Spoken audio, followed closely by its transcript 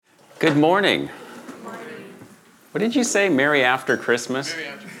Good morning. What did you say? Merry after Christmas?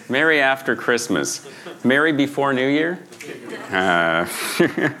 Merry after Christmas. Merry before New Year?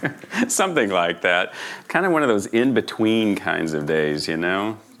 Something like that. Kind of one of those in-between kinds of days, you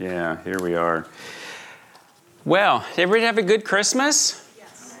know? Yeah, here we are. Well, did everybody have a good Christmas?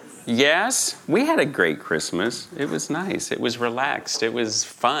 Yes? We had a great Christmas. It was nice. It was relaxed. It was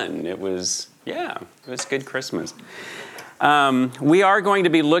fun. It was good Christmas. We are going to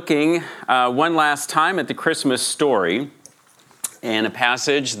be looking one last time at the Christmas story and a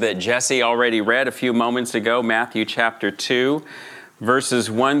passage that Jesse already read a few moments ago, Matthew chapter 2, verses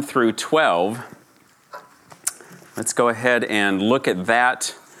 1 through 12. Let's go ahead and look at that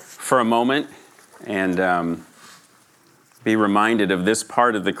for a moment and be reminded of this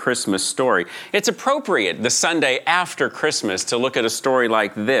part of the Christmas story. It's appropriate the Sunday after Christmas to look at a story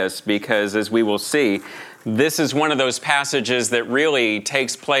like this because, as we will see, this is one of those passages that really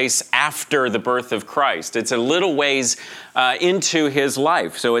takes place after the birth of Christ. It's a little ways into his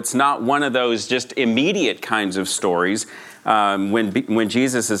life, so it's not one of those just immediate kinds of stories when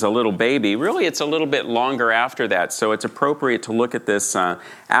Jesus is a little baby. Really, it's a little bit longer after that, so it's appropriate to look at this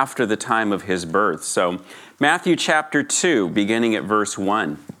after the time of his birth. So, Matthew chapter 2, beginning at verse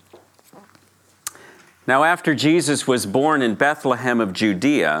 1. Now, after Jesus was born in Bethlehem of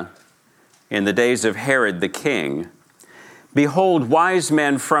Judea, in the days of Herod the king, behold, wise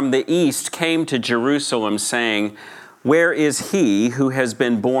men from the east came to Jerusalem, saying, "Where is he who has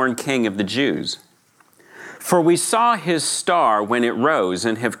been born King of the Jews? For we saw his star when it rose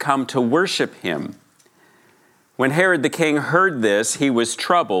and have come to worship him." When Herod the king heard this, he was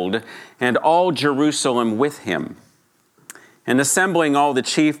troubled, and all Jerusalem with him. And assembling all the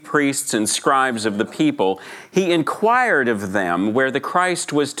chief priests and scribes of the people, he inquired of them where the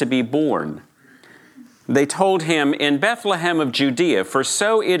Christ was to be born. They told him, "In Bethlehem of Judea, for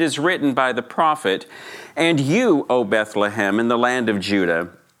so it is written by the prophet, and you, O Bethlehem, in the land of Judah,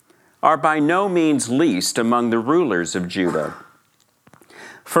 are by no means least among the rulers of Judah.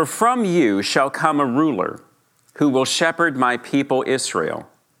 For from you shall come a ruler who will shepherd my people Israel."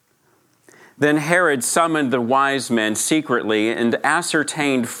 Then Herod summoned the wise men secretly and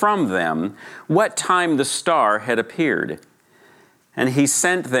ascertained from them what time the star had appeared. And he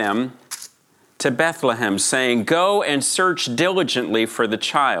sent them to Bethlehem, saying, "Go and search diligently for the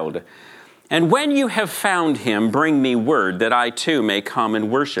child. And when you have found him, bring me word that I too may come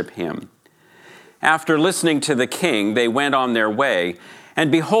and worship him." After listening to the king, they went on their way. And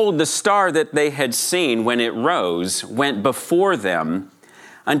behold, the star that they had seen when it rose went before them,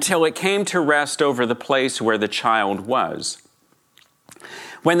 until it came to rest over the place where the child was.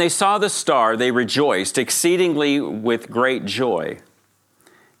 When they saw the star, they rejoiced exceedingly with great joy.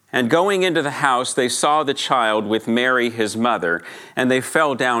 And going into the house, they saw the child with Mary his mother, and they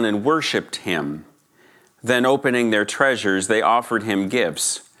fell down and worshipped him. Then opening their treasures, they offered him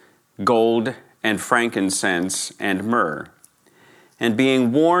gifts, gold and frankincense and myrrh. And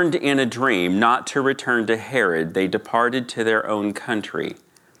being warned in a dream not to return to Herod, they departed to their own country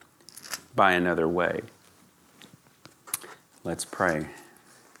by another way. Let's pray.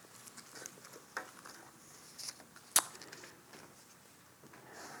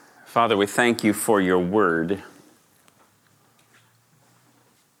 Father, we thank you for your word.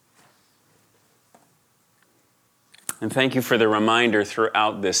 And thank you for the reminder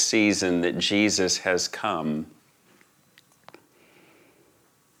throughout this season that Jesus has come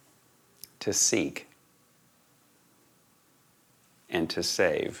to seek and to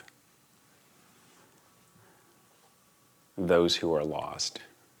save those who are lost.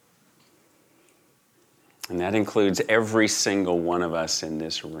 And that includes every single one of us in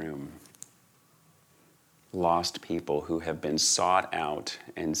this room. Lost people who have been sought out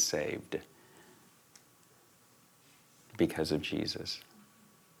and saved because of Jesus.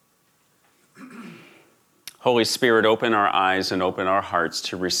 Holy Spirit, open our eyes and open our hearts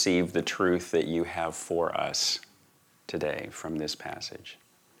to receive the truth that you have for us today from this passage.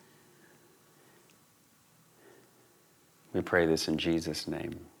 We pray this in Jesus'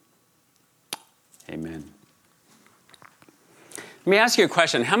 name. Amen. Let me ask you a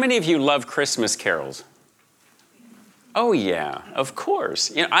question. How many of you love Christmas carols? Oh yeah, of course.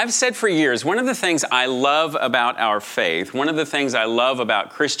 You know, I've said for years, one of the things I love about our faith, one of the things I love about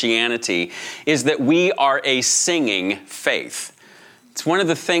Christianity is that we are a singing faith. It's one of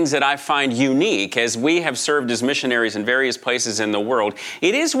the things that I find unique as we have served as missionaries in various places in the world.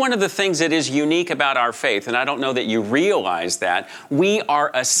 It is one of the things that is unique about our faith, and I don't know that you realize that. We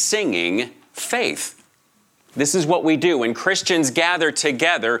are a singing faith. This is what we do. When Christians gather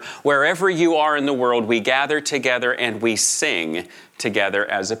together, wherever you are in the world, we gather together and we sing together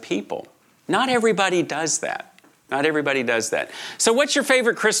as a people. Not everybody does that. Not everybody does that. So what's your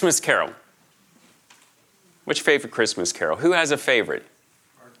favorite Christmas carol? What's your favorite Christmas carol? Who has a favorite?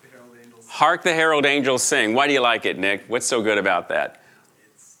 Hark the Herald Angels. Hark the Herald Angels Sing. Why do you like it, Nick? What's so good about that?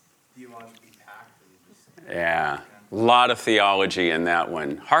 It's theologically packed. Yeah, a lot of theology in that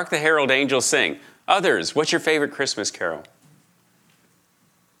one. Hark the Herald Angels Sing. Others, what's your favorite Christmas carol?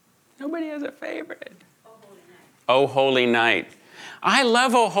 Nobody has a favorite. Oh, Holy Night. Oh, Holy Night. I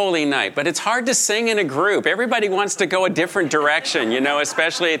love Oh, Holy Night, but it's hard to sing in a group. Everybody wants to go a different direction,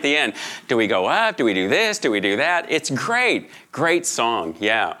 especially at the end. Do we go up? Do we do this? Do we do that? It's great. Great song.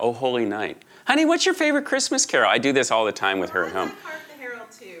 Yeah, Oh, Holy Night. Honey, what's your favorite Christmas carol? I do this all the time with her at home. I like Hark the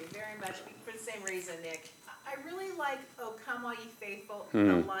Herald too, very much, for the same reason, Nick. I really like Oh, Come All Ye Faithful, the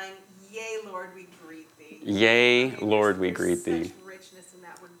line, Yea, Lord, we greet thee. Yea, Lord, we greet thee. There's such richness in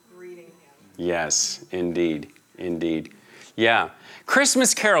that we're greeting him. Yes, indeed, indeed. Yeah.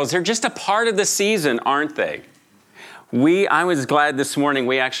 Christmas carols, they're just a part of the season, aren't they? I was glad this morning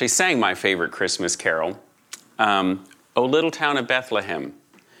we actually sang my favorite Christmas carol, O Little Town of Bethlehem.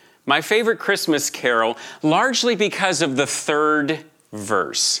 My favorite Christmas carol, largely because of the third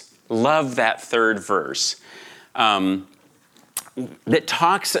verse. Love that third verse. That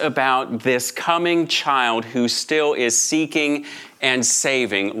talks about this coming child who still is seeking and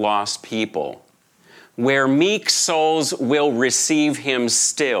saving lost people. Where meek souls will receive him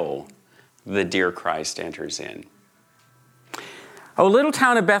still, the dear Christ enters in. Oh, Little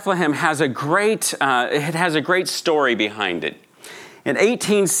Town of Bethlehem has a great story behind it. In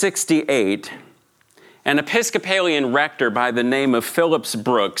 1868, an Episcopalian rector by the name of Phillips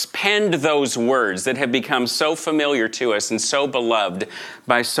Brooks penned those words that have become so familiar to us and so beloved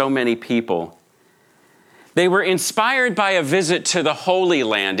by so many people. They were inspired by a visit to the Holy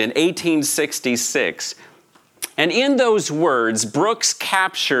Land in 1866. And in those words, Brooks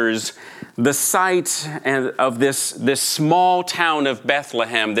captures the site of this small town of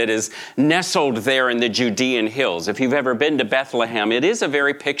Bethlehem that is nestled there in the Judean hills. If you've ever been to Bethlehem, it is a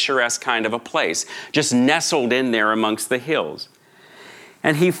very picturesque kind of a place, just nestled in there amongst the hills.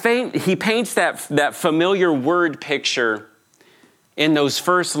 And he paints that familiar word picture in those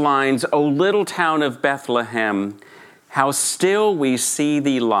first lines, O little town of Bethlehem, how still we see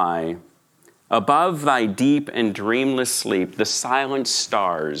thee lie. Above thy deep and dreamless sleep, the silent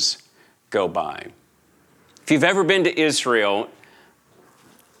stars go by. If you've ever been to Israel,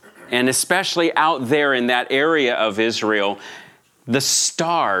 and especially out there in that area of Israel, the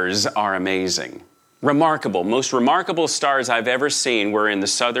stars are amazing. Remarkable. Most remarkable stars I've ever seen were in the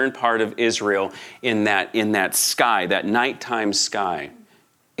southern part of Israel in that sky, that nighttime sky.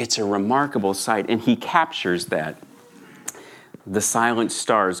 It's a remarkable sight, and he captures that. The silent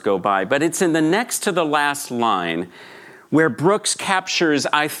stars go by. But it's in the next to the last line where Brooks captures,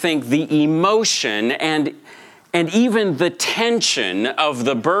 I think, the emotion and even the tension of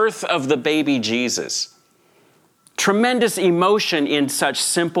the birth of the baby Jesus. Tremendous emotion in such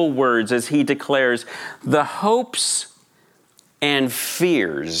simple words as he declares, the hopes and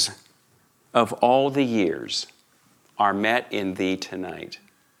fears of all the years are met in thee tonight.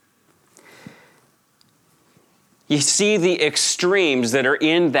 You see the extremes that are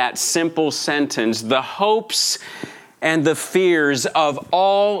in that simple sentence, the hopes and the fears of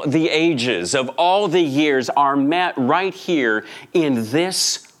all the ages, of all the years are met right here in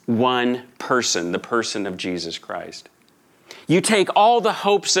this one person, the person of Jesus Christ. You take all the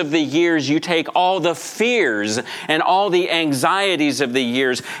hopes of the years, you take all the fears and all the anxieties of the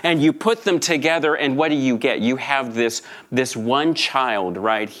years, and you put them together, and what do you get? You have this one child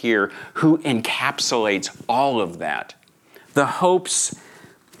right here who encapsulates all of that. The hopes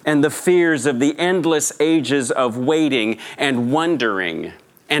and the fears of the endless ages of waiting and wondering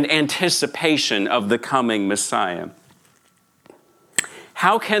and anticipation of the coming Messiah.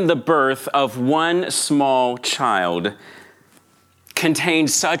 How can the birth of one small child contain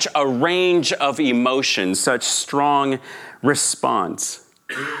such a range of emotions, such strong response?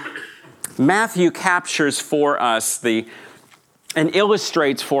 Matthew captures for us and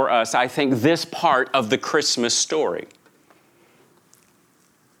illustrates for us, I think, this part of the Christmas story.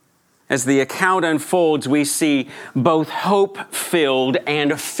 As the account unfolds, we see both hope-filled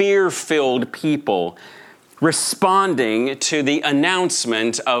and fear-filled people responding to the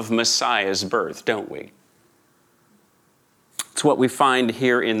announcement of Messiah's birth, don't we? It's what we find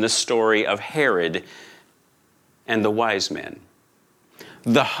here in the story of Herod and the wise men.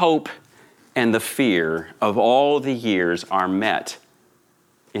 The hope and the fear of all the years are met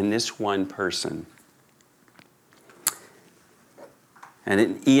in this one person.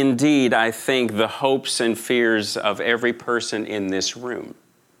 And indeed, I think the hopes and fears of every person in this room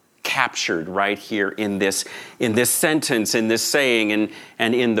captured right here in this sentence, in this saying,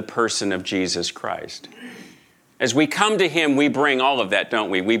 and in the person of Jesus Christ. As we come to him, we bring all of that, don't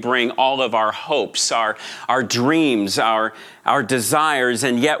we? We bring all of our hopes, our dreams, our desires,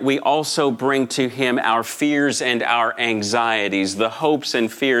 and yet we also bring to him our fears and our anxieties, the hopes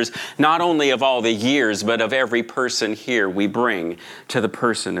and fears, not only of all the years, but of every person here we bring to the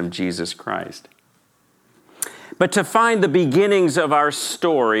person of Jesus Christ. But to find the beginnings of our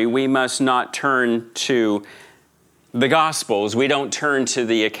story, we must not turn to the Gospels. We don't turn to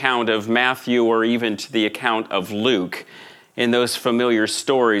the account of Matthew or even to the account of Luke in those familiar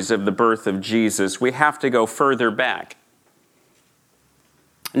stories of the birth of Jesus. We have to go further back.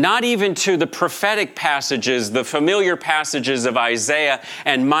 Not even to the prophetic passages, the familiar passages of Isaiah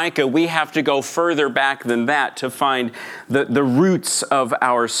and Micah. We have to go further back than that to find the roots of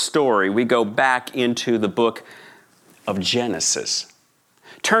our story. We go back into the book of Genesis.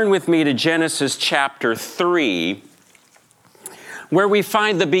 Turn with me to Genesis chapter 3, where we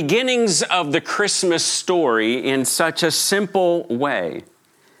find the beginnings of the Christmas story in such a simple way.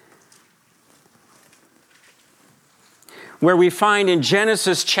 Where we find in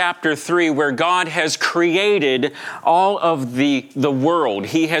Genesis chapter 3 where God has created all of the world.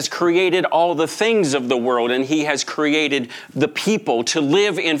 He has created all the things of the world, and he has created the people to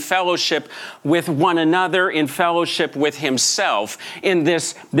live in fellowship with one another, in fellowship with himself, in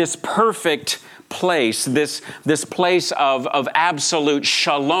this perfect place, this place of absolute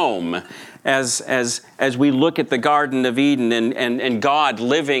shalom, as we look at the Garden of Eden and God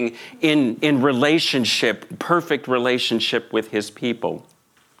living in relationship, perfect relationship with his people.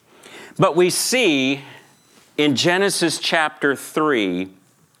 But we see in Genesis chapter 3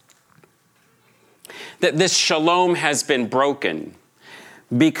 that this shalom has been broken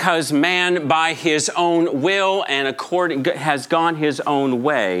because man by his own will and has gone his own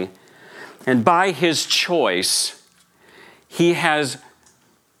way. And by his choice, he has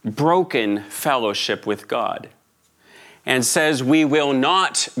broken fellowship with God and says, we will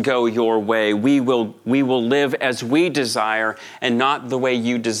not go your way. We will live as we desire and not the way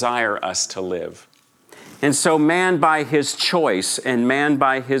you desire us to live. And so man by his choice and man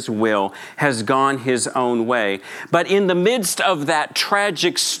by his will has gone his own way. But in the midst of that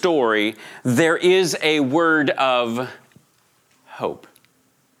tragic story, there is a word of hope.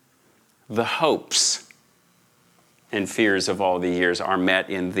 The hopes and fears of all the years are met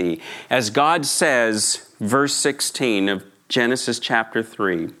in thee. As God says, verse 16 of Genesis chapter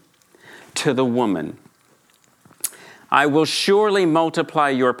 3, to the woman, I will surely multiply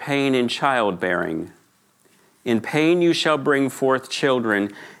your pain in childbearing. In pain you shall bring forth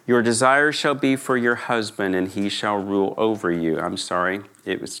children. Your desire shall be for your husband, and he shall rule over you. I'm sorry,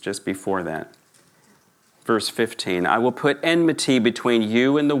 it was just before that. Verse 15, I will put enmity between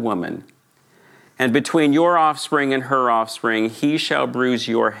you and the woman, and between your offspring and her offspring. He shall bruise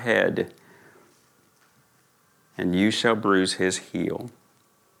your head, and you shall bruise his heel.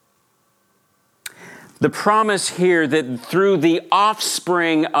 The promise here that through the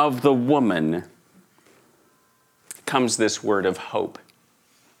offspring of the woman comes this word of hope.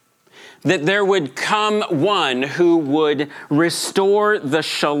 That there would come one who would restore the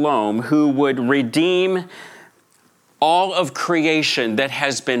shalom, who would redeem all of creation that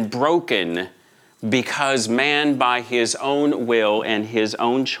has been broken because man, by his own will and his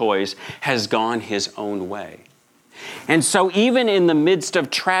own choice, has gone his own way. And so even in the midst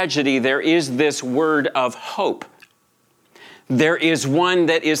of tragedy, there is this word of hope. There is one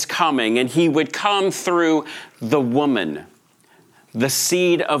that is coming, and he would come through the woman, the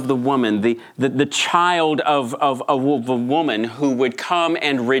seed of the woman, the child of a woman who would come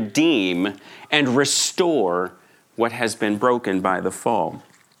and redeem and restore what has been broken by the fall.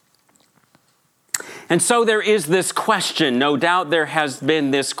 And so there is this question, no doubt there has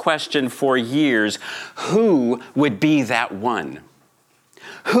been this question for years, who would be that one?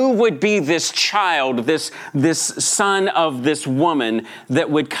 Who would be this child, this son of this woman that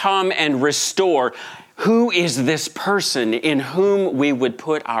would come and restore? Who is this person in whom we would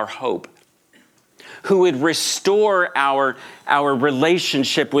put our hope? Who would restore our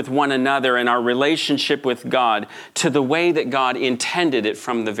relationship with one another and our relationship with God to the way that God intended it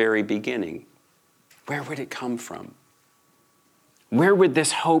from the very beginning? Where would it come from? Where would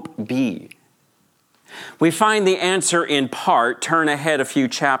this hope be? We find the answer in part. Turn ahead a few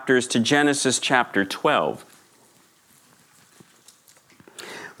chapters to Genesis chapter 12,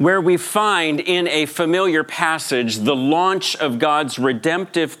 where we find in a familiar passage the launch of God's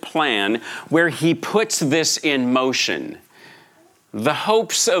redemptive plan, where he puts this in motion. the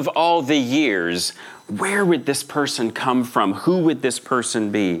hopes of all the years. Where would this person come from? Who would this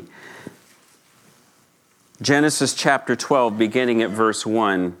person be? Genesis chapter 12, beginning at verse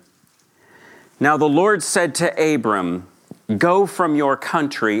 1. Now the Lord said to Abram, "Go from your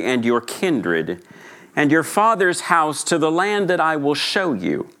country and your kindred and your father's house to the land that I will show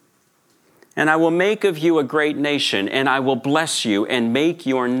you. And I will make of you a great nation, and I will bless you and make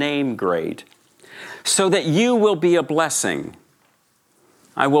your name great, so that you will be a blessing.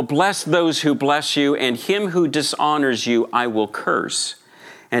 I will bless those who bless you, and him who dishonors you I will curse.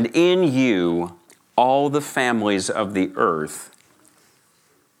 And in you all the families of the earth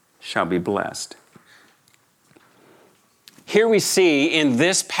shall be blessed." Here we see in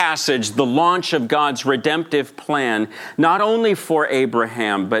this passage the launch of God's redemptive plan, not only for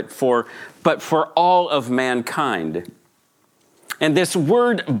Abraham, but for all of mankind. And this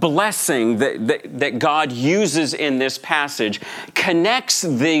word blessing that God uses in this passage connects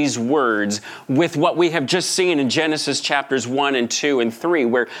these words with what we have just seen in Genesis chapters 1 and 2 and 3,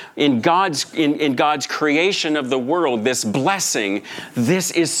 where in God's creation of the world, this blessing, this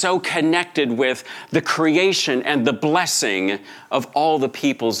is so connected with the creation and the blessing of all the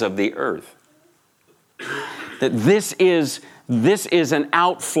peoples of the earth. That this is an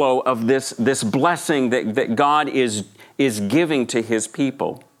outflow of this blessing that God is giving to his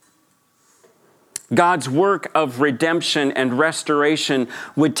people. God's work of redemption and restoration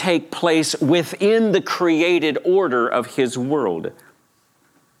would take place within the created order of his world.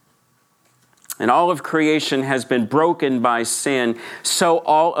 And all of creation has been broken by sin, so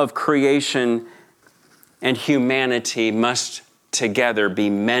all of creation and humanity must together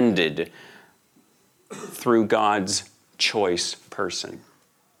be mended through God's choice person.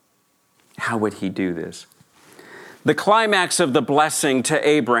 How would he do this? The climax of the blessing to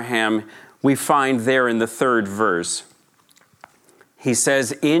Abraham we find there in the 3rd verse. He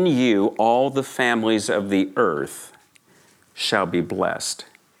says, "In you all the families of the earth shall be blessed."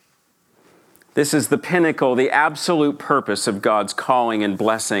 This is the pinnacle, the absolute purpose of God's calling and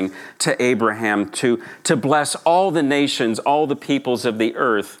blessing to Abraham, to bless all the nations, all the peoples of the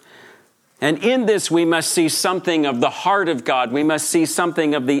earth. And in this, we must see something of the heart of God. We must see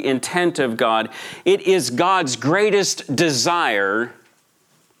something of the intent of God. It is God's greatest desire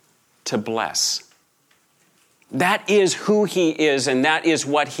to bless. That is who he is, and that is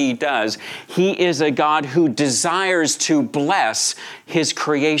what he does. He is a God who desires to bless his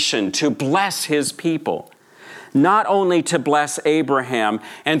creation, to bless his people. Not only to bless Abraham,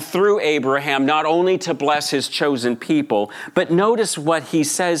 and through Abraham, not only to bless his chosen people, but notice what he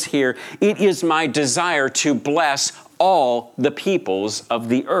says here. It is my desire to bless all the peoples of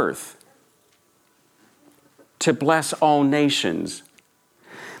the earth. To bless all nations.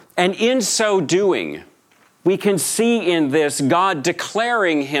 And in so doing, we can see in this God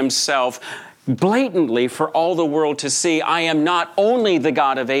declaring himself blatantly for all the world to see. I am not only the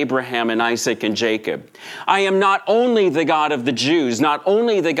God of Abraham and Isaac and Jacob. I am not only the God of the Jews, not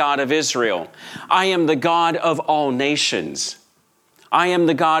only the God of Israel. I am the God of all nations. I am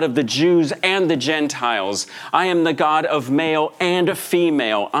the God of the Jews and the Gentiles. I am the God of male and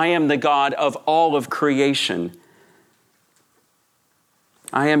female. I am the God of all of creation.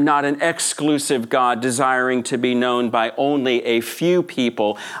 I am not an exclusive God desiring to be known by only a few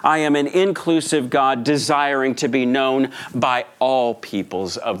people. I am an inclusive God desiring to be known by all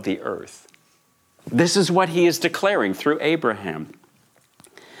peoples of the earth. This is what he is declaring through Abraham.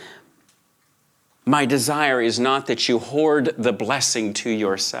 My desire is not that you hoard the blessing to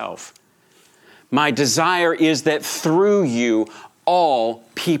yourself. My desire is that through you, all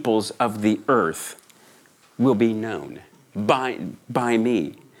peoples of the earth will be known by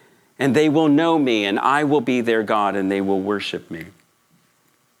me. And they will know me, and I will be their God, and they will worship me.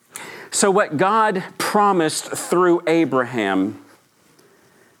 So what God promised through Abraham,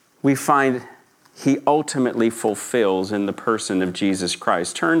 we find he ultimately fulfills in the person of Jesus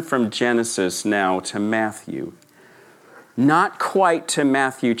Christ. Turn from Genesis now to Matthew. Not quite to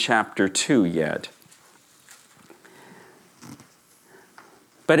Matthew chapter 2 yet.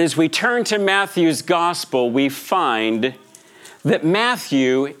 But as we turn to Matthew's gospel, we find that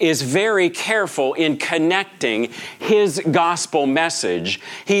Matthew is very careful in connecting his gospel message.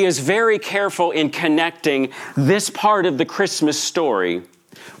 He is very careful in connecting this part of the Christmas story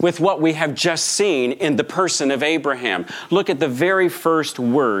with what we have just seen in the person of Abraham. Look at the very first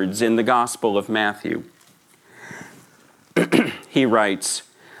words in the Gospel of Matthew. He writes,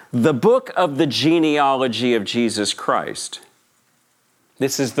 "The book of the genealogy of Jesus Christ."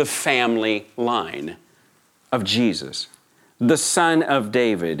 This is the family line of Jesus. The son of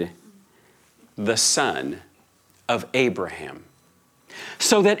David, the son of Abraham.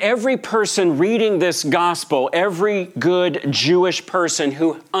 so that every person reading this gospel, every good Jewish person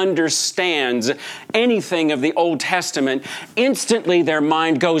who understands anything of the Old Testament, instantly their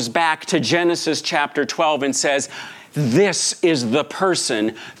mind goes back to Genesis chapter 12 and says, this is the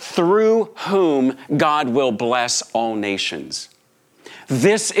person through whom God will bless all nations.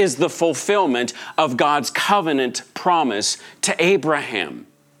 This is the fulfillment of God's covenant promise to Abraham.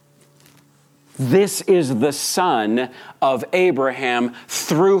 This is the son of Abraham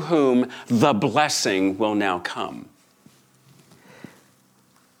through whom the blessing will now come.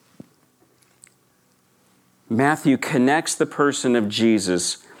 Matthew connects the person of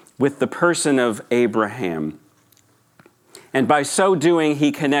Jesus with the person of Abraham. And by so doing,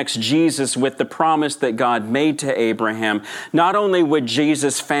 he connects Jesus with the promise that God made to Abraham. Not only would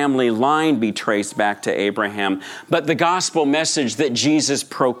Jesus' family line be traced back to Abraham, but the gospel message that Jesus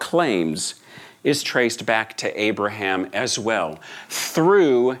proclaims is traced back to Abraham as well.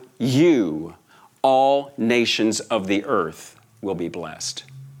 Through you, all nations of the earth will be blessed.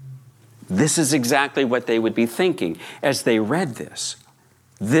 This is exactly what they would be thinking as they read this.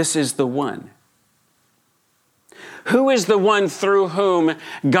 This is the one. Who is the one through whom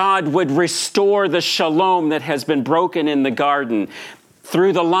God would restore the shalom that has been broken in the garden?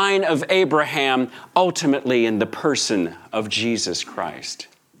 Through the line of Abraham, ultimately in the person of Jesus Christ.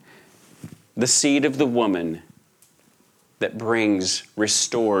 The seed of the woman that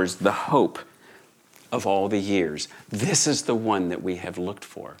restores the hope of all the years. This is the one that we have looked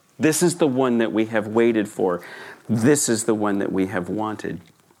for. This is the one that we have waited for. This is the one that we have wanted.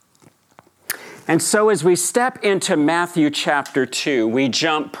 And so as we step into Matthew chapter 2, we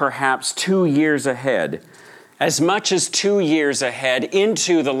jump perhaps 2 years ahead, as much as 2 years ahead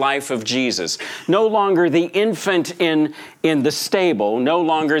into the life of Jesus. No longer the infant in the stable, no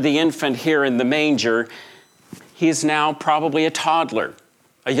longer the infant here in the manger. He is now probably a toddler,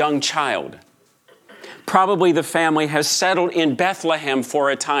 a young child. Probably the family has settled in Bethlehem for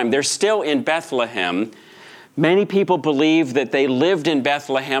a time. They're still in Bethlehem. Many people believe that they lived in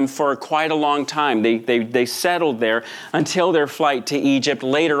Bethlehem for quite a long time. They settled there until their flight to Egypt.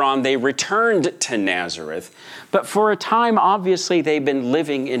 Later on, they returned to Nazareth. But for a time, obviously, they've been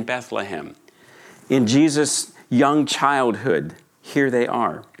living in Bethlehem. In Jesus' young childhood, here they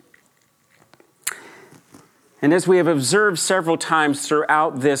are. And as we have observed several times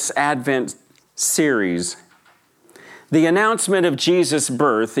throughout this Advent series, the announcement of Jesus'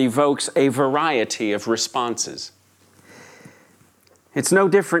 birth evokes a variety of responses. It's no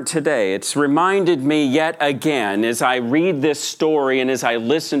different today. It's reminded me yet again as I read this story and as I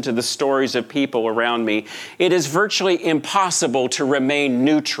listen to the stories of people around me, it is virtually impossible to remain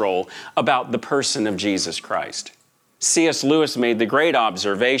neutral about the person of Jesus Christ. C.S. Lewis made the great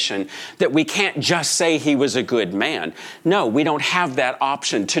observation that we can't just say he was a good man. No, we don't have that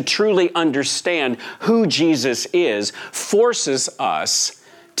option. To truly understand who Jesus is forces us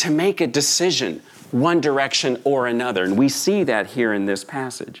to make a decision, one direction or another. And we see that here in this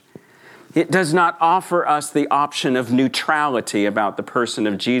passage. It does not offer us the option of neutrality about the person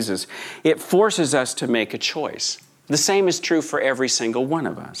of Jesus. It forces us to make a choice. The same is true for every single one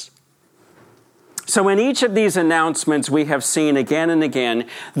of us. So in each of these announcements, we have seen again and again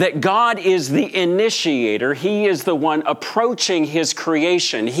that God is the initiator. He is the one approaching his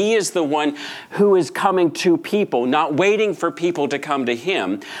creation. He is the one who is coming to people, not waiting for people to come to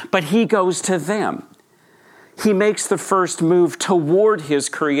him, but he goes to them. He makes the first move toward his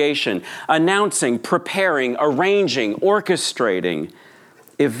creation, announcing, preparing, arranging, orchestrating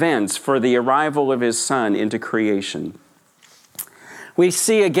events for the arrival of his Son into creation. We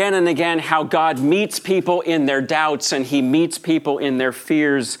see again and again how God meets people in their doubts, and he meets people in their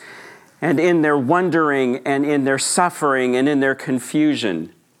fears and in their wondering and in their suffering and in their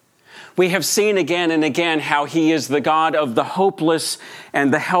confusion. We have seen again and again how he is the God of the hopeless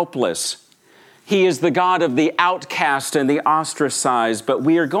and the helpless. He is the God of the outcast and the ostracized, but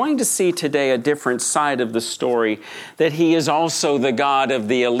we are going to see today a different side of the story, that he is also the God of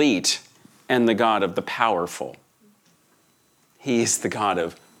the elite and the God of the powerful. He is the God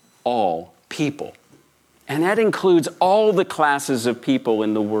of all people. And that includes all the classes of people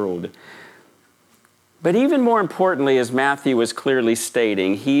in the world. But even more importantly, as Matthew is clearly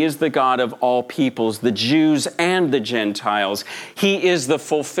stating, he is the God of all peoples, the Jews and the Gentiles. He is the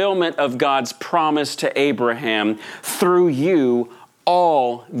fulfillment of God's promise to Abraham. Through you,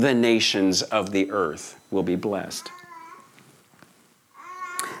 all the nations of the earth will be blessed.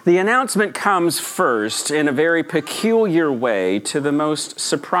 The announcement comes first in a very peculiar way to the most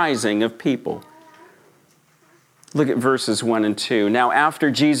surprising of people. Look at verses 1 and 2. Now,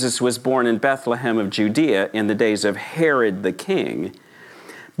 after Jesus was born in Bethlehem of Judea in the days of Herod the king,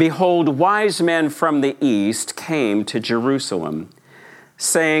 behold, wise men from the east came to Jerusalem,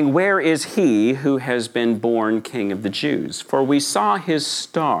 saying, Where is he who has been born King of the Jews? For we saw his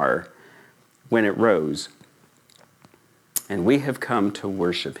star when it rose, and we have come to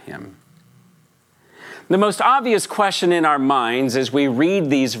worship him. The most obvious question in our minds as we read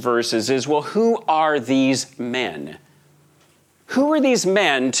these verses is, well, who are these men? Who are these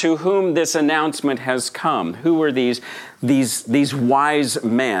men to whom this announcement has come? Who are these wise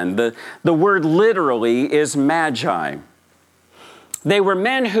men? The word literally is magi. They were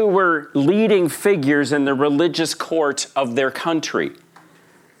men who were leading figures in the religious court of their country.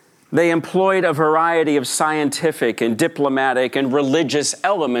 They employed a variety of scientific and diplomatic and religious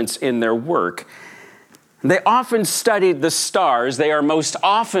elements in their work. They often studied the stars. They are most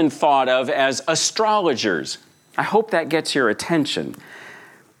often thought of as astrologers. I hope that gets your attention.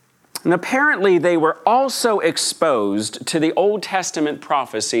 And apparently they were also exposed to the Old Testament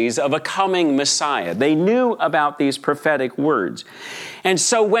prophecies of a coming Messiah. They knew about these prophetic words. And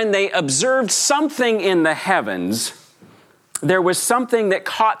so when they observed something in the heavens, there was something that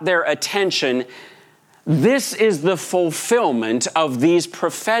caught their attention. This is the fulfillment of these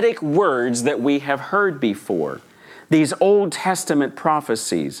prophetic words that we have heard before, these Old Testament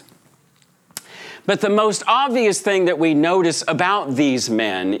prophecies. But the most obvious thing that we notice about these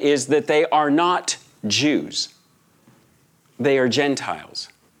men is that they are not Jews. They are Gentiles.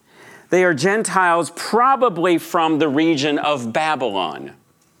 They are Gentiles probably from the region of Babylon,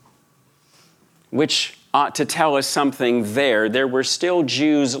 which ought to tell us something there. There were still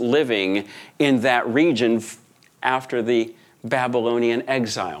Jews living in that region after the Babylonian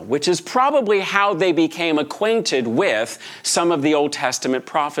exile, which is probably how they became acquainted with some of the Old Testament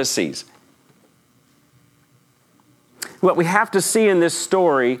prophecies. What we have to see in this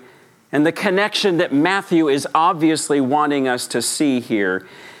story, and the connection that Matthew is obviously wanting us to see here,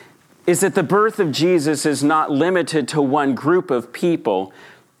 is that the birth of Jesus is not limited to one group of people,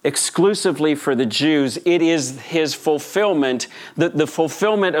 exclusively for the Jews. It is his fulfillment, the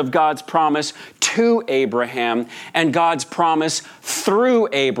fulfillment of God's promise to Abraham and God's promise through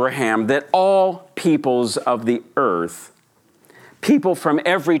Abraham that all peoples of the earth, people from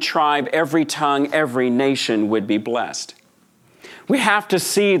every tribe, every tongue, every nation would be blessed. We have to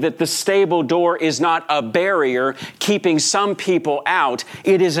see that the stable door is not a barrier keeping some people out.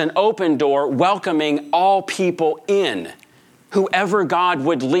 It is an open door welcoming all people in. Whoever God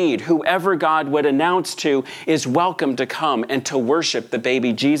would lead, whoever God would announce to, is welcome to come and to worship the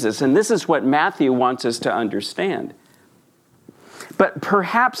baby Jesus. And this is what Matthew wants us to understand. But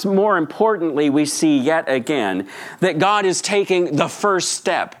perhaps more importantly, we see yet again that God is taking the first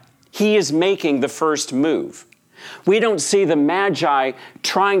step. He is making the first move. We don't see the Magi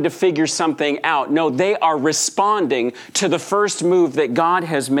trying to figure something out. No, they are responding to the first move that God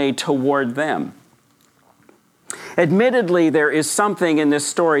has made toward them. Admittedly, there is something in this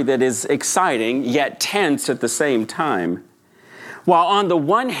story that is exciting, yet tense at the same time. While on the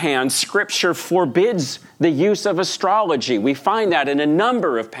one hand, Scripture forbids the use of astrology. We find that in a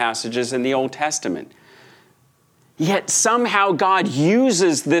number of passages in the Old Testament. Yet somehow God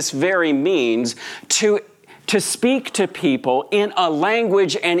uses this very means to speak to people in a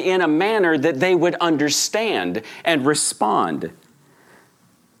language and in a manner that they would understand and respond.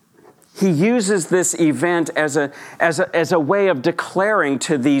 He uses this event as a way of declaring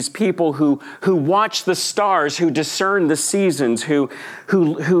to these people who watch the stars, who discern the seasons, who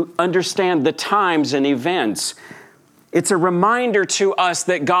understand the times and events. It's a reminder to us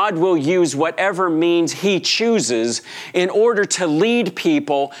that God will use whatever means He chooses in order to lead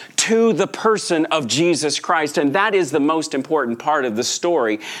people to the person of Jesus Christ. And that is the most important part of the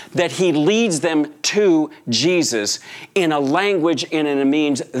story, that He leads them to Jesus in a language and in a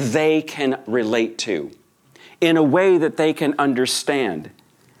means they can relate to, in a way that they can understand.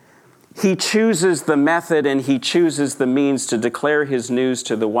 He chooses the method and He chooses the means to declare His news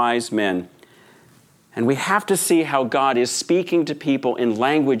to the wise men. And we have to see how God is speaking to people in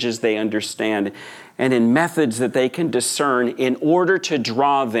languages they understand and in methods that they can discern in order to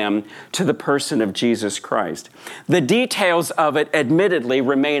draw them to the person of Jesus Christ. The details of it, admittedly,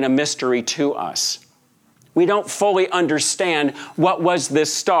 remain a mystery to us. We don't fully understand what was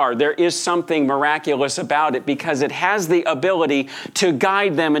this star. There is something miraculous about it because it has the ability to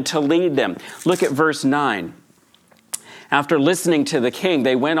guide them and to lead them. Look at verse 9. After listening to the king,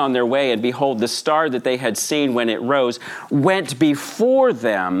 they went on their way, and behold, the star that they had seen when it rose went before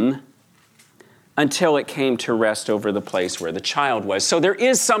them until it came to rest over the place where the child was. So there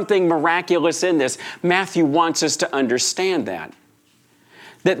is something miraculous in this. Matthew wants us to understand that.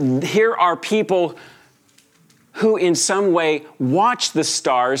 That here are people who in some way watch the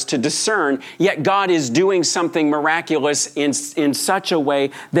stars to discern, yet God is doing something miraculous in such a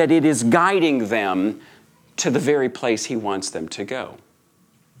way that it is guiding them to the very place he wants them to go.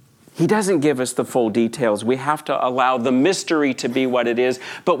 He doesn't give us the full details. We have to allow the mystery to be what it is,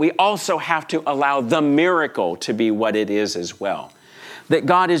 but we also have to allow the miracle to be what it is as well. That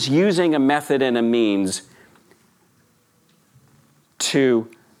God is using a method and a means to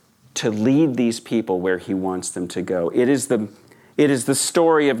lead these people where he wants them to go. It is the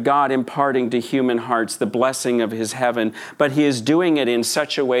story of God imparting to human hearts the blessing of his heaven, but he is doing it in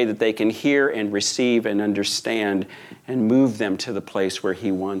such a way that they can hear and receive and understand and move them to the place where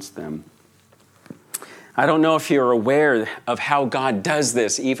he wants them. I don't know if you're aware of how God does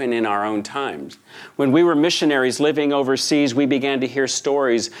this even in our own times. When we were missionaries living overseas, we began to hear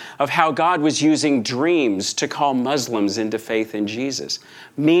stories of how God was using dreams to call Muslims into faith in Jesus.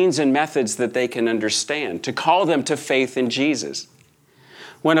 Means and methods that they can understand, to call them to faith in Jesus.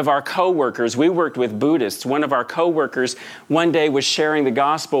 One of our co-workers, we worked with Buddhists, one of our co-workers one day was sharing the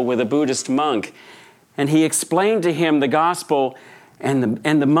gospel with a Buddhist monk, and he explained to him the gospel, and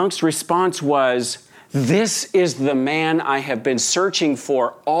the monk's response was, "This is the man I have been searching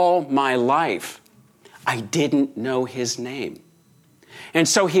for all my life. I didn't know his name." And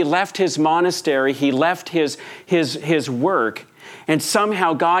so he left his monastery, he left his work, and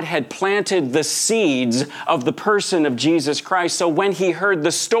somehow God had planted the seeds of the person of Jesus Christ. So when he heard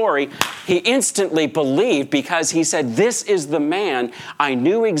the story, he instantly believed because he said, "This is the man I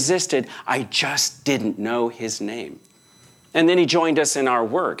knew existed. I just didn't know his name." And then he joined us in our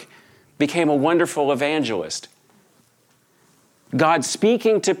work, became a wonderful evangelist. God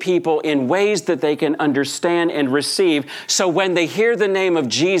speaking to people in ways that they can understand and receive. So when they hear the name of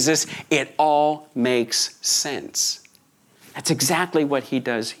Jesus, it all makes sense. That's exactly what he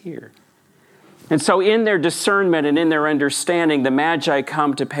does here. And so in their discernment and in their understanding, the Magi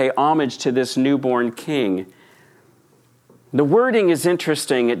come to pay homage to this newborn king. The wording is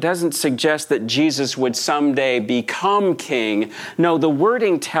interesting. It doesn't suggest that Jesus would someday become king. No, the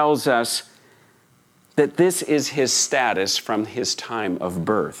wording tells us that this is his status from his time of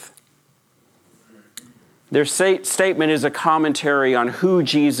birth. Their statement is a commentary on who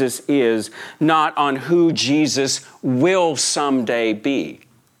Jesus is, not on who Jesus will someday be.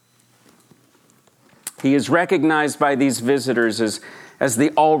 He is recognized by these visitors as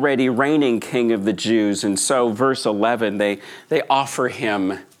the already reigning king of the Jews. And so, verse 11, they offer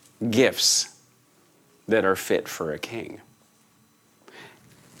him gifts that are fit for a king.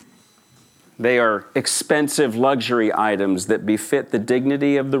 They are expensive luxury items that befit the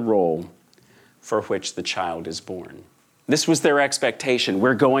dignity of the role for which the child is born. This was their expectation.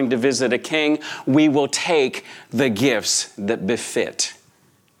 We're going to visit a king. We will take the gifts that befit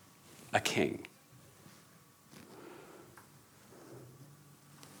a king.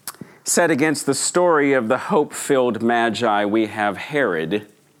 Set against the story of the hope-filled Magi, we have Herod.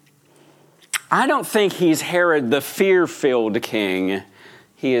 I don't think he's Herod the fear-filled king.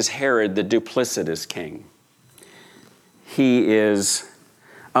 He is Herod the duplicitous king. He is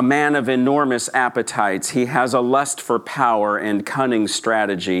a man of enormous appetites. He has a lust for power and cunning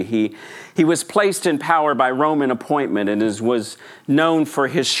strategy. He was placed in power by Roman appointment and was known for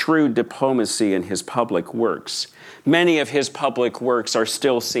his shrewd diplomacy and his public works. Many of his public works are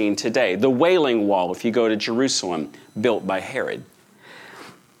still seen today. The Wailing Wall, if you go to Jerusalem, built by Herod.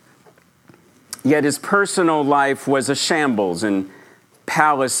 Yet his personal life was a shambles, and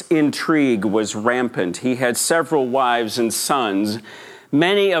palace intrigue was rampant. He had several wives and sons,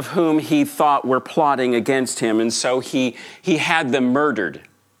 many of whom he thought were plotting against him, and so he had them murdered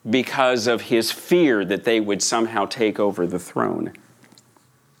because of his fear that they would somehow take over the throne.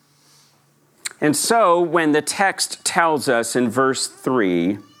 And so when the text tells us in verse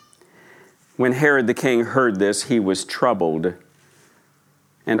 3, when Herod the king heard this, he was troubled,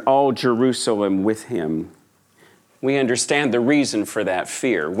 and all Jerusalem with him. We understand the reason for that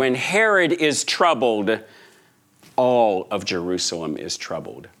fear. When Herod is troubled, all of Jerusalem is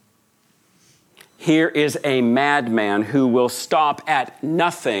troubled. Here is a madman who will stop at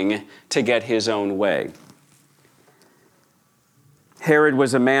nothing to get his own way. Herod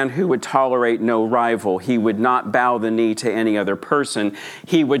was a man who would tolerate no rival. He would not bow the knee to any other person.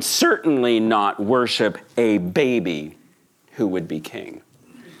 He would certainly not worship a baby who would be king.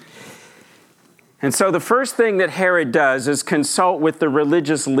 And so the first thing that Herod does is consult with the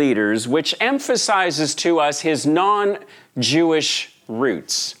religious leaders, which emphasizes to us his non-Jewish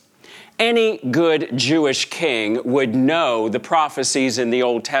roots. Any good Jewish king would know the prophecies in the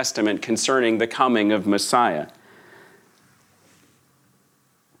Old Testament concerning the coming of Messiah.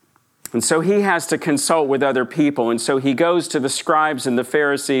 And so he has to consult with other people. And so he goes to the scribes and the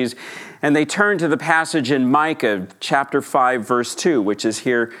Pharisees, and they turn to the passage in Micah chapter 5, verse 2, which is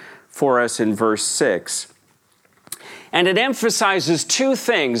here for us in verse 6. And it emphasizes two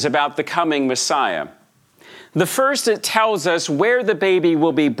things about the coming Messiah. The first, it tells us where the baby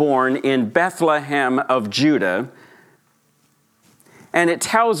will be born in Bethlehem of Judah. And it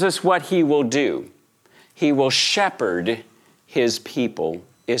tells us what he will do. He will shepherd his people,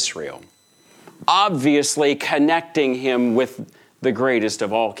 Israel. Obviously connecting him with the greatest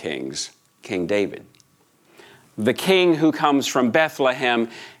of all kings, King David. The king who comes from Bethlehem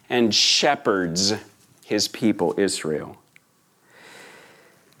and shepherds his people, Israel.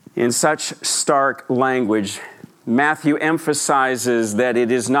 In such stark language, Matthew emphasizes that it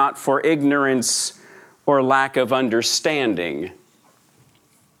is not for ignorance or lack of understanding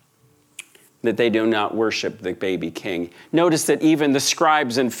that they do not worship the baby king. Notice that even the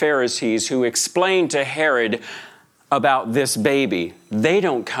scribes and Pharisees who explained to Herod about this baby, they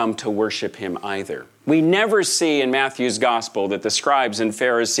don't come to worship him either. We never see in Matthew's gospel that the scribes and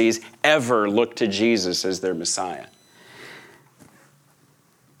Pharisees ever look to Jesus as their Messiah.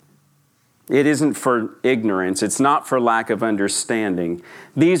 It isn't for ignorance. It's not for lack of understanding.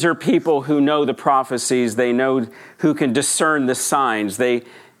 These are people who know the prophecies. They know who can discern the signs.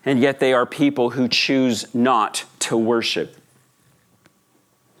 And yet they are people who choose not to worship.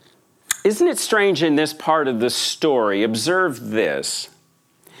 Isn't it strange in this part of the story? Observe this.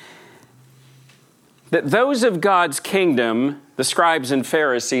 That those of God's kingdom, the scribes and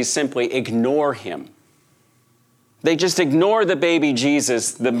Pharisees, simply ignore him. They just ignore the baby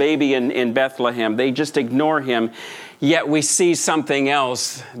Jesus, the baby in Bethlehem. They just ignore him. Yet we see something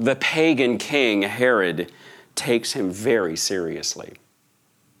else. The pagan king, Herod, takes him very seriously.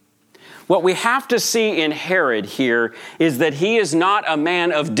 What we have to see in Herod here is that he is not a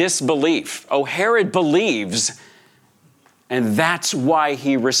man of disbelief. Oh, Herod believes, and that's why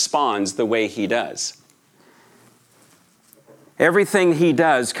he responds the way he does. Everything he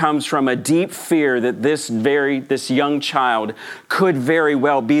does comes from a deep fear that this young child could very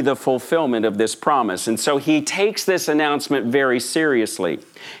well be the fulfillment of this promise. And so he takes this announcement very seriously.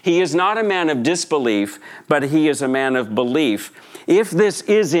 He is not a man of disbelief, but he is a man of belief. If this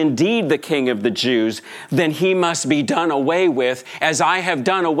is indeed the King of the Jews, then he must be done away with, as I have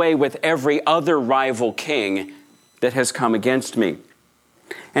done away with every other rival king that has come against me.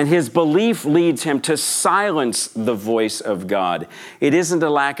 And his belief leads him to silence the voice of God. It isn't a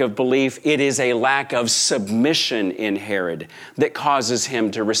lack of belief, it is a lack of submission in Herod that causes him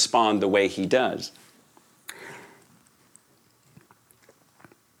to respond the way he does.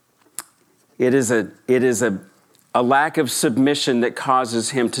 It is a lack of submission that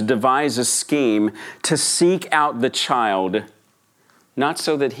causes him to devise a scheme to seek out the child, not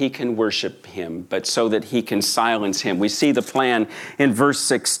so that he can worship him, but so that he can silence him. We see the plan in verse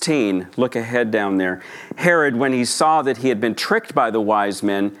 16. Look ahead down there. Herod, when he saw that he had been tricked by the wise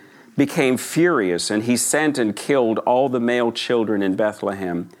men, became furious, and he sent and killed all the male children in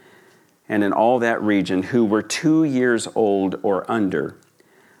Bethlehem and in all that region who were 2 years old or under,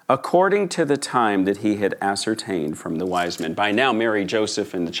 according to the time that he had ascertained from the wise men. By now, Mary,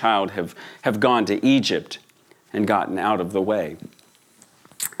 Joseph, and the child have gone to Egypt and gotten out of the way.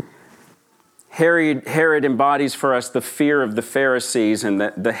 Herod embodies for us the fear of the Pharisees and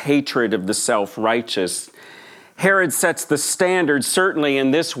the hatred of the self-righteous. Herod sets the standard, certainly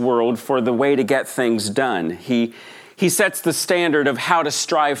in this world, for the way to get things done. He sets the standard of how to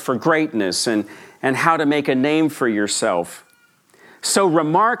strive for greatness and how to make a name for yourself. So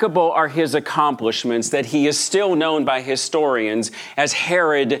remarkable are his accomplishments that he is still known by historians as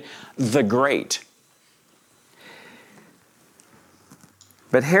Herod the Great.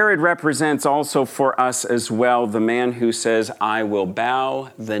 But Herod represents also for us as well the man who says, I will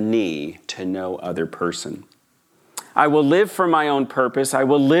bow the knee to no other person. I will live for my own purpose. I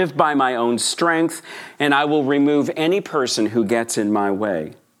will live by my own strength, and I will remove any person who gets in my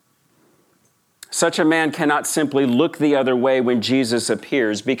way. Such a man cannot simply look the other way when Jesus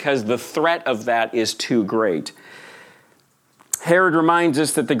appears because the threat of that is too great. Herod reminds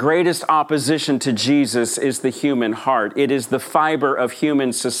us that the greatest opposition to Jesus is the human heart. It is the fiber of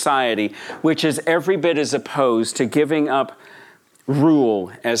human society, which is every bit as opposed to giving up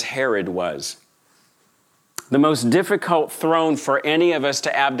rule as Herod was. The most difficult throne for any of us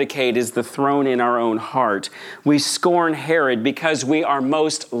to abdicate is the throne in our own heart. We scorn Herod because we are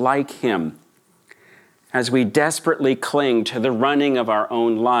most like him. as we desperately cling to the running of our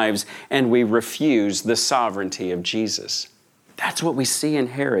own lives and we refuse the sovereignty of Jesus. That's what we see in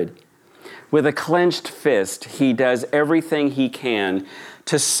Herod. With a clenched fist, he does everything he can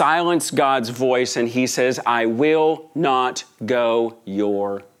to silence God's voice, and he says, I will not go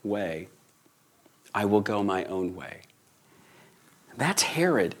your way. I will go my own way. That's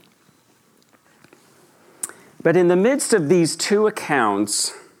Herod. But in the midst of these two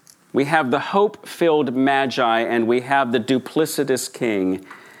accounts, we have the hope-filled Magi and we have the duplicitous king.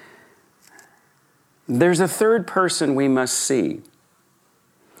 There's a third person we must see.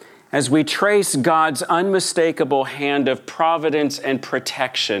 As we trace God's unmistakable hand of providence and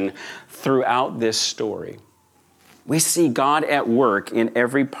protection throughout this story, we see God at work in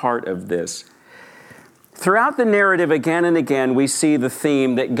every part of this. Throughout the narrative, again and again, we see the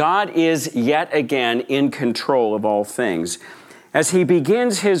theme that God is yet again in control of all things. As he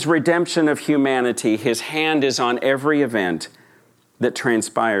begins his redemption of humanity, his hand is on every event that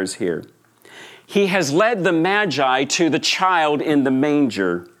transpires here. He has led the Magi to the child in the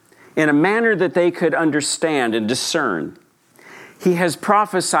manger in a manner that they could understand and discern. He has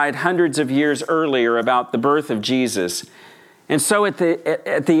prophesied hundreds of years earlier about the birth of Jesus. And so at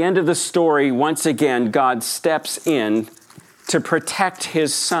the end of the story, once again, God steps in to protect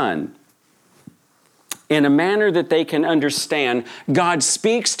his son. In a manner that they can understand, God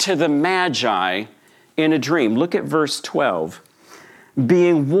speaks to the Magi in a dream. Look at verse 12.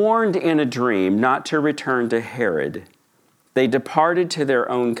 Being warned in a dream not to return to Herod, they departed to their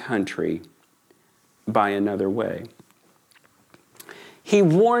own country by another way. He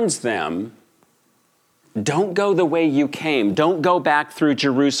warns them, don't go the way you came. Don't go back through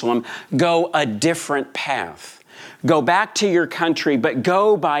Jerusalem. Go a different path. Go back to your country, but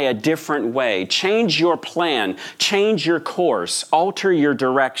go by a different way. Change your plan. Change your course. Alter your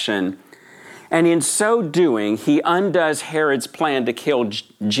direction. And in so doing, he undoes Herod's plan to kill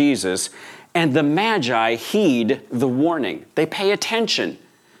Jesus, and the Magi heed the warning. They pay attention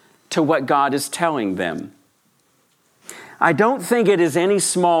to what God is telling them. I don't think it is any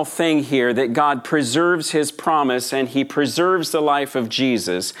small thing here that God preserves his promise and he preserves the life of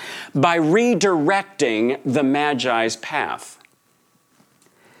Jesus by redirecting the Magi's path.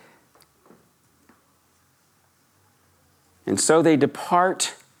 And so they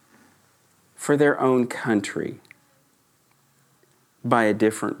depart for their own country by a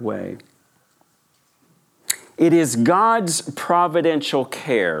different way. It is God's providential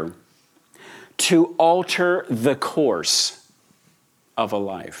care to alter the course of a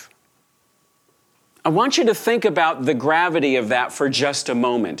life. I want you to think about the gravity of that for just a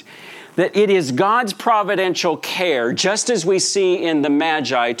moment. That it is God's providential care, just as we see in the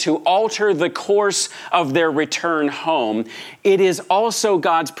Magi, to alter the course of their return home. It is also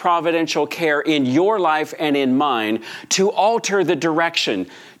God's providential care in your life and in mine to alter the direction,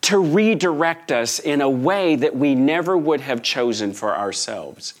 to redirect us in a way that we never would have chosen for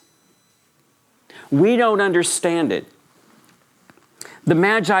ourselves. We don't understand it. The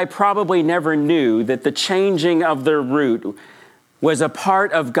Magi probably never knew that the changing of their route was a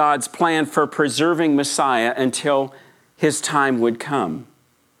part of God's plan for preserving Messiah until his time would come.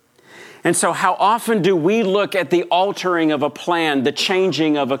 And so how often do we look at the altering of a plan, the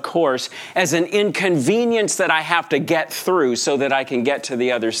changing of a course, as an inconvenience that I have to get through so that I can get to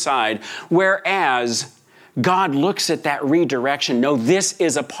the other side, whereas God looks at that redirection. No, this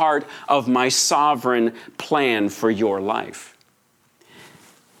is a part of my sovereign plan for your life.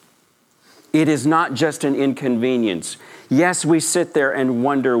 It is not just an inconvenience. Yes, we sit there and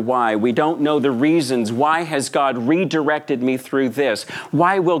wonder why. We don't know the reasons. Why has God redirected me through this?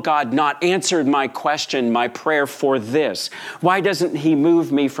 Why will God not answer my question, my prayer for this? Why doesn't he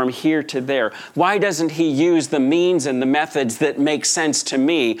move me from here to there? Why doesn't he use the means and the methods that make sense to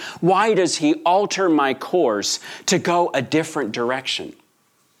me? Why does he alter my course to go a different direction?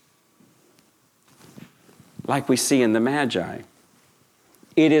 Like we see in the Magi.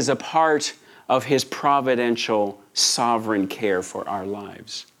 It is a part of his providential, sovereign care for our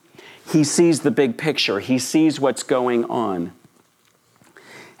lives. He sees the big picture. He sees what's going on.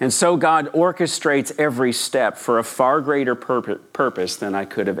 And so God orchestrates every step for a far greater purpose than I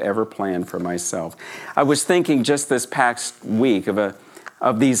could have ever planned for myself. I was thinking just this past week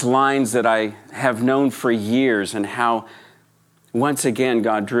of these lines that I have known for years and how, once again,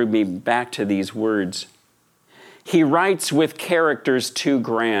 God drew me back to these words. He writes with characters too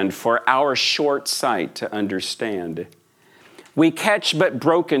grand for our short sight to understand. We catch but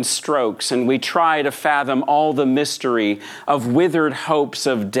broken strokes, and we try to fathom all the mystery of withered hopes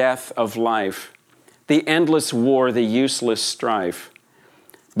of death, of life, the endless war, the useless strife.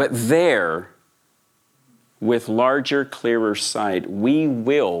 But there with larger, clearer sight, we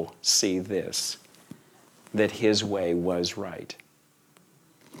will see this, that his way was right.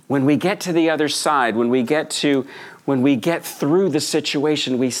 When we get to the other side, when we get through the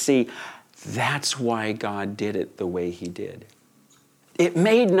situation, we see that's why God did it the way he did. It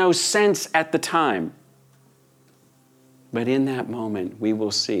made no sense at the time. But in that moment, we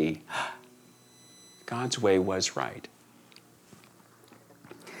will see God's way was right.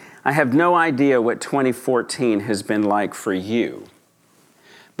 I have no idea what 2014 has been like for you.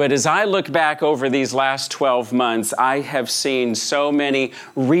 But as I look back over these last 12 months, I have seen so many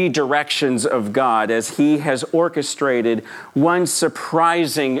redirections of God as he has orchestrated one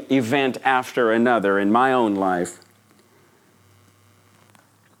surprising event after another in my own life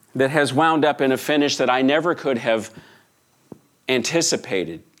that has wound up in a finish that I never could have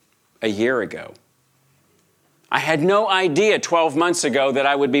anticipated a year ago. I had no idea 12 months ago that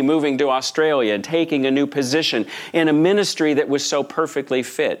I would be moving to Australia and taking a new position in a ministry that was so perfectly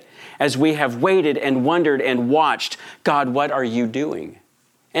fit. As we have waited and wondered and watched, God, what are you doing?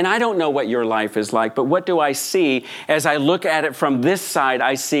 And I don't know what your life is like, but what do I see as I look at it from this side?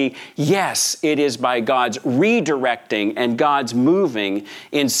 I see, yes, it is by God's redirecting and God's moving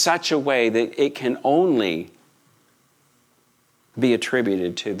in such a way that it can only be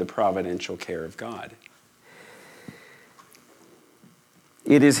attributed to the providential care of God.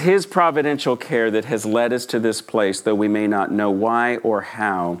 It is his providential care that has led us to this place, though we may not know why or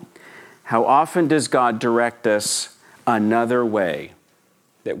how. How often does God direct us another way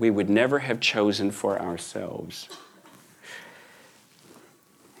that we would never have chosen for ourselves?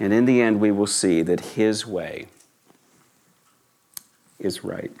 And in the end, we will see that his way is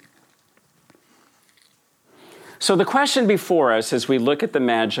right. So the question before us as we look at the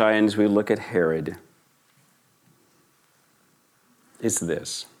Magi and as we look at Herod is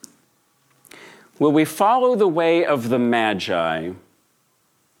this. Will we follow the way of the Magi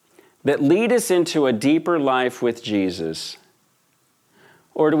that lead us into a deeper life with Jesus?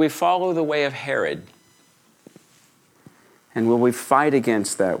 Or do we follow the way of Herod? And will we fight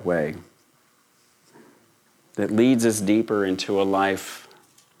against that way that leads us deeper into a life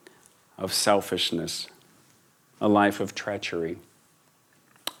of selfishness, a life of treachery,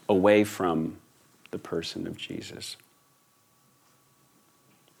 away from the person of Jesus?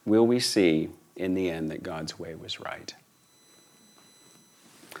 Will we see in the end that God's way was right?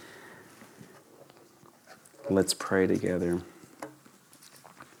 Let's pray together.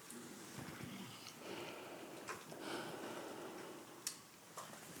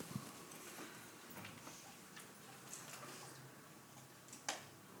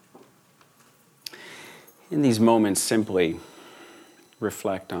 In these moments, simply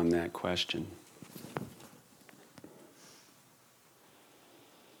reflect on that question.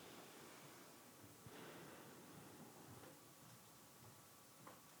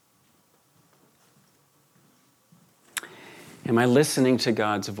 Am I listening to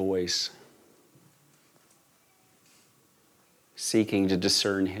God's voice, seeking to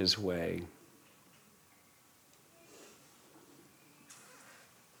discern his way?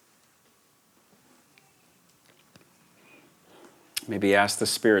 Maybe ask the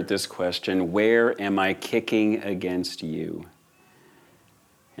Spirit this question: where am I kicking against you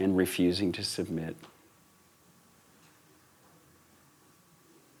and refusing to submit?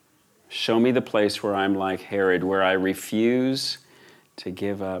 Show me the place where I'm like Herod, where I refuse to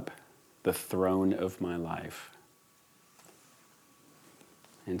give up the throne of my life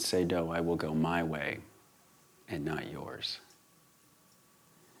and say, no, I will go my way and not yours.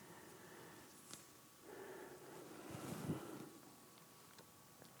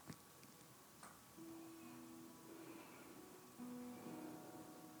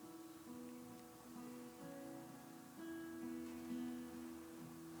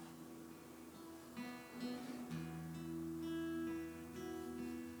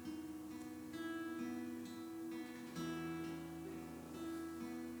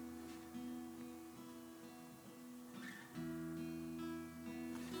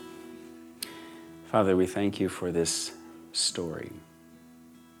 Father, we thank you for this story.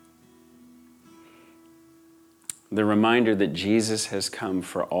 The reminder that Jesus has come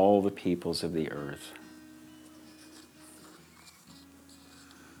for all the peoples of the earth.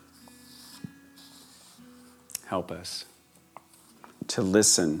 Help us to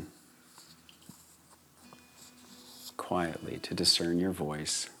listen quietly, to discern your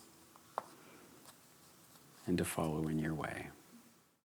voice, and to follow in your way.